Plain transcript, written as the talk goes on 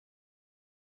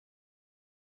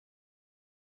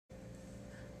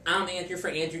I'm Andrew for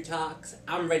Andrew Talks.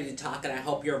 I'm ready to talk and I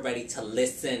hope you're ready to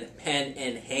listen, pen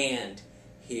in hand.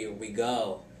 Here we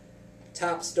go.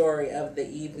 Top story of the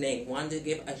evening. Wanted to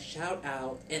give a shout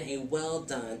out and a well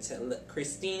done to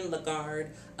Christine Lagarde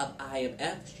of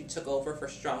IMF. She took over for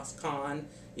Strauss-Kahn.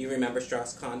 You remember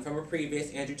Strauss-Kahn from a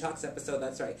previous Andrew Talks episode,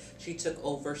 that's right. She took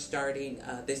over starting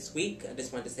this week. I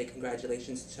just wanted to say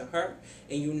congratulations to her.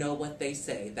 And you know what they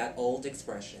say, that old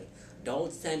expression.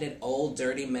 Don't send an old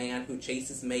dirty man who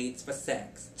chases maids for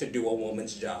sex to do a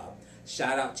woman's job.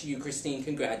 Shout out to you, Christine.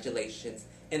 Congratulations.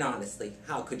 And honestly,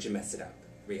 how could you mess it up?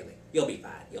 Really. You'll be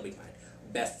fine. You'll be fine.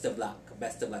 Best of luck.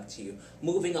 Best of luck to you.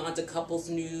 Moving on to couples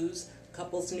news.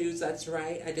 Couples news, that's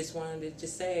right. I just wanted to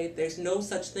say there's no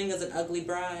such thing as an ugly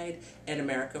bride. And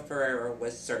America Ferrera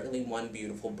was certainly one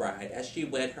beautiful bride as she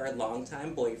wed her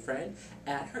longtime boyfriend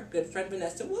at her good friend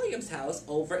Vanessa Williams' house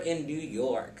over in New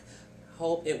York.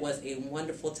 Hope it was a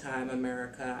wonderful time,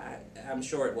 America. I'm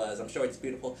sure it was. I'm sure it's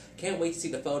beautiful. Can't wait to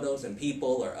see the photos and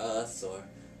people or us or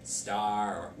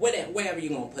Star or wherever you're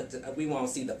going to put. We want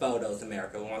to see the photos,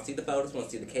 America. We want to see the photos. We want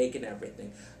to see the cake and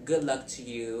everything. Good luck to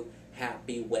you.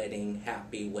 Happy wedding.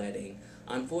 Happy wedding.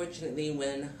 Unfortunately,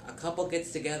 when a couple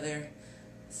gets together,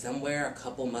 somewhere a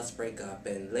couple must break up.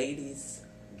 And ladies,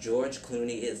 George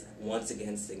Clooney is once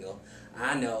again single.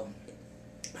 I know,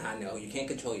 you can't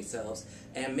control yourselves.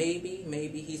 And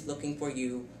maybe he's looking for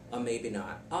you, or maybe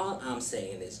not. All I'm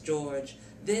saying is, George,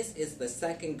 this is the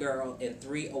second girl in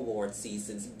 3 award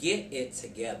seasons. Get it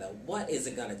together. What is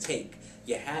it going to take?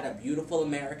 You had a beautiful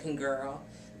American girl,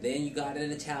 then you got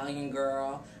an Italian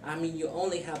girl. I mean, you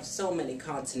only have so many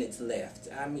continents left.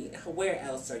 I mean, where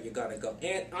else are you going to go?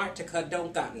 Antarctica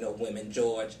don't got no women,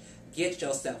 George. Get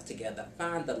yourself together.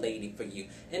 Find the lady for you.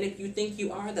 And if you think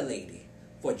you are the lady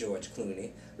for George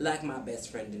Clooney, like my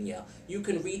best friend Danielle, you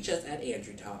can reach us at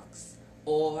Andrew Talks.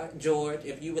 Or, George,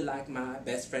 if you would like my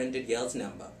best friend Danielle's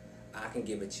number, I can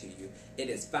give it to you.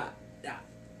 It is 5.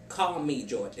 Call me,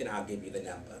 George, and I'll give you the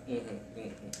number.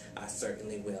 I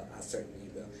certainly will.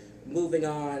 Moving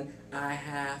on, I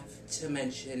have to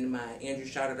mention my Andrew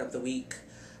Shoutout of the Week.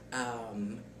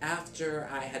 After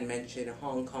I had mentioned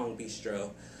Hong Kong Bistro,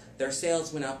 their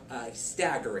sales went up a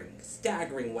staggering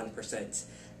 1%.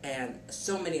 And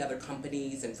so many other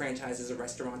companies and franchises and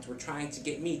restaurants were trying to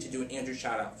get me to do an Andrew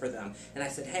shout-out for them. And I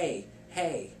said, hey,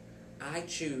 I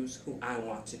choose who I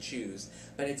want to choose.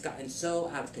 But it's gotten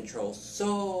so out of control,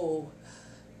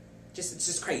 it's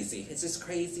just crazy. It's just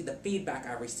crazy, the feedback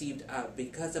I received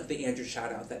because of the Andrew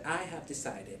shout-out, that I have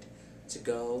decided to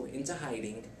go into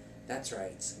hiding. That's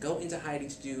right, go into hiding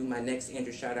to do my next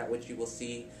Andrew shout-out, which you will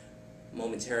see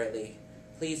momentarily.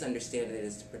 Please understand it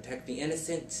is to protect the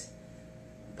innocent.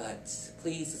 But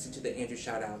please listen to the Andrew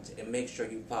shout-out and make sure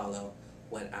you follow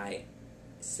what I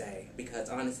say. Because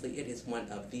honestly, it is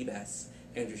one of the best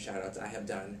Andrew shout-outs I have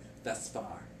done thus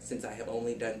far. Since I have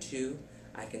only done 2,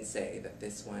 I can say that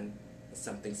this one is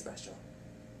something special.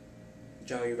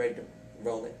 Joe, you ready to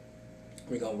roll it?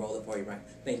 We're going to roll it for you, right?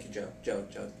 Thank you, Joe.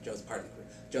 Joe's part of the crew.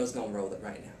 Joe's going to roll it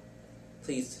right now.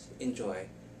 Please enjoy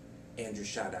Andrew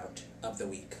shout-out of the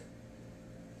week.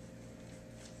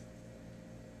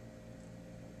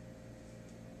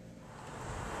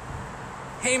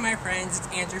 Hey my friends, it's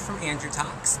Andrew from Andrew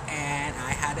Talks, and I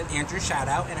had an Andrew shout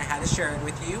out and I had to share it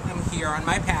with you. I'm here on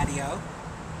my patio.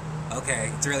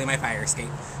 Okay, it's really my fire escape.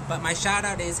 But my shout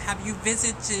out is, have you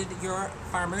visited your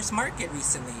farmer's market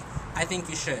recently? I think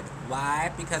you should.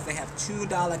 Why? Because they have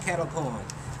 $2 kettle corn.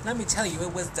 Let me tell you,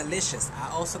 it was delicious. I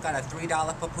also got a $3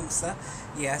 pupusa.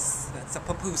 Yes, that's a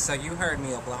pupusa. You heard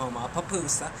me, Oklahoma, a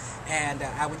pupusa. And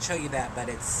I would show you that, but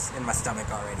it's in my stomach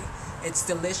already. It's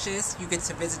delicious. You get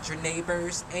to visit your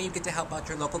neighbors, and you get to help out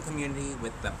your local community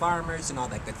with the farmers and all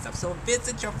that good stuff. So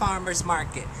visit your farmer's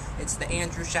market. It's the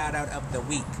Andrew shout-out of the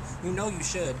week. You know you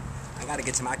should. I gotta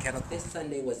get to my kettle. This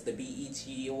Sunday was the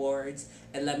BET Awards,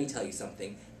 and let me tell you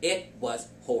something. It was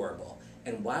horrible.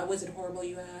 And why was it horrible,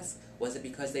 you ask? Was it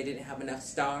because they didn't have enough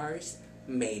stars?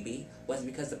 Maybe. Was it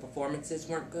because the performances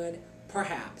weren't good?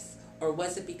 Perhaps. Or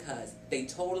was it because they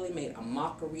totally made a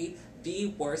mockery,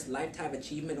 the worst Lifetime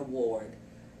Achievement Award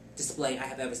display I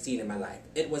have ever seen in my life?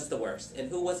 It was the worst. And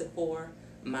who was it for?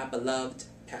 My beloved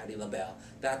Patti LaBelle.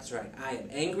 That's right. I am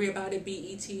angry about it,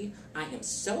 BET. I am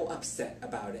so upset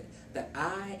about it that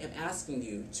I am asking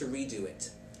you to redo it.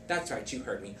 That's right, you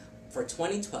heard me. For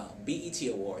 2012 BET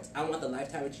Awards, I want the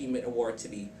Lifetime Achievement Award to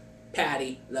be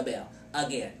Patti LaBelle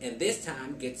again. And this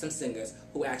time, get some singers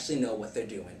who actually know what they're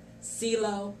doing.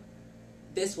 CeeLo,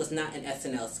 this was not an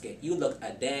SNL skit. You look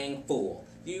a dang fool.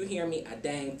 Do you hear me? A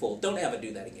dang fool. Don't ever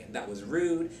do that again. That was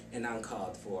rude and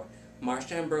uncalled for.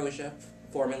 Marsha Ambrosia,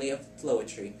 formerly of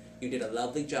Floetry, You did a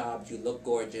lovely job. You look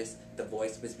gorgeous. The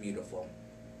voice was beautiful.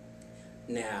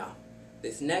 Now,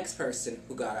 this next person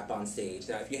who got up on stage.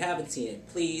 Now, if you haven't seen it,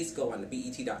 please go on to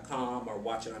BET.com or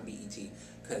watch it on BET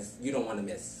because you don't want to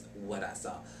miss what I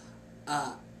saw.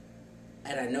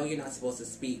 And I know you're not supposed to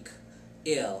speak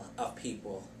ill of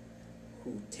people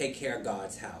who take care of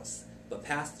God's house, but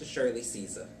Pastor Shirley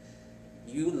Caesar,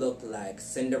 you look like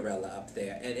Cinderella up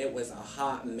there, and it was a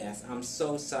hot mess. I'm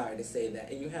so sorry to say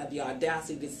that. And you had the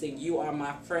audacity to sing "You Are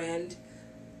My Friend."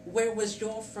 Where was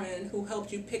your friend who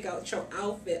helped you pick out your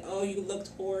outfit? Oh, you looked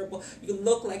horrible. You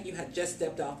looked like you had just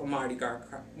stepped off a Mardi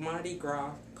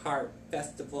Gras cart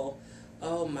festival.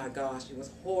 Oh my gosh, it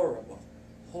was horrible.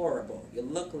 Horrible. You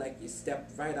look like you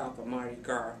stepped right off a Mardi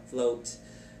Gras float.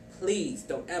 Please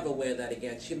don't ever wear that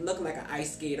again. She looked like an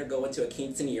ice skater going to a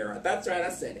quinceanera. That's right,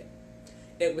 I said it.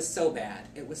 It was so bad.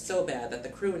 It was so bad that the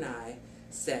crew and I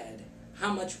said,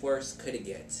 how much worse could it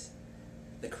get?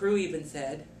 The crew even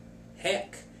said,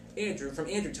 heck, Andrew from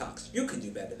Andrew Talks, you can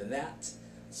do better than that.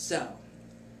 So,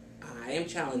 I am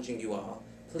challenging you all.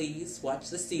 Please watch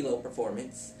the CeeLo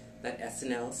performance, that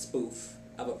SNL spoof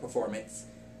of a performance,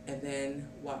 and then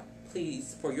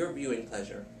please, for your viewing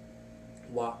pleasure,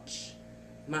 watch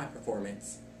my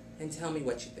performance and tell me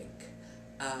what you think.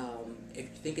 If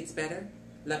you think it's better,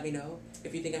 let me know.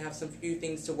 If you think I have some few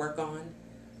things to work on,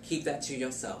 keep that to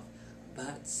yourself.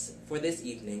 But for this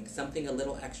evening, something a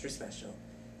little extra special.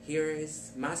 Here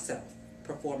is myself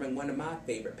performing one of my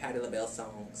favorite Patti LaBelle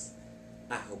songs.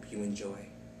 I hope you enjoy.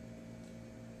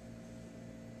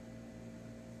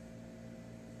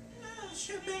 Loves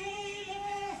you, baby.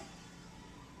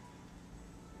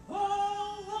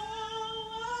 Oh,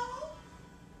 oh, oh.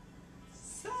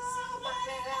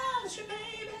 Somebody loves you, baby.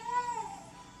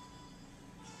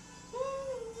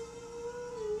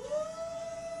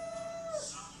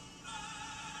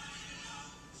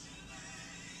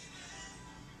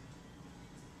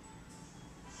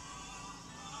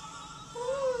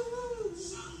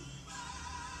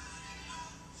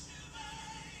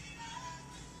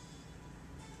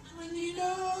 When you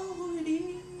know who it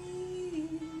is,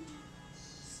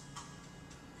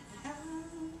 how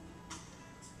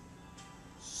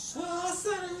so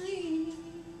suddenly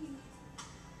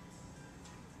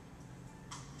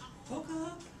I woke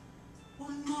up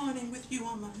one morning with you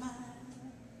on my mind.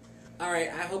 Alright,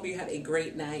 I hope you had a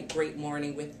great night, great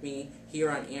morning with me here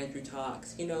on Andrew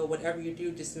Talks. You know, whatever you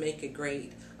do, just make it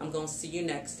great. I'm going to see you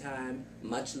next time.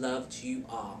 Much love to you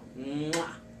all.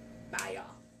 Mwah. Bye,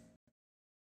 y'all.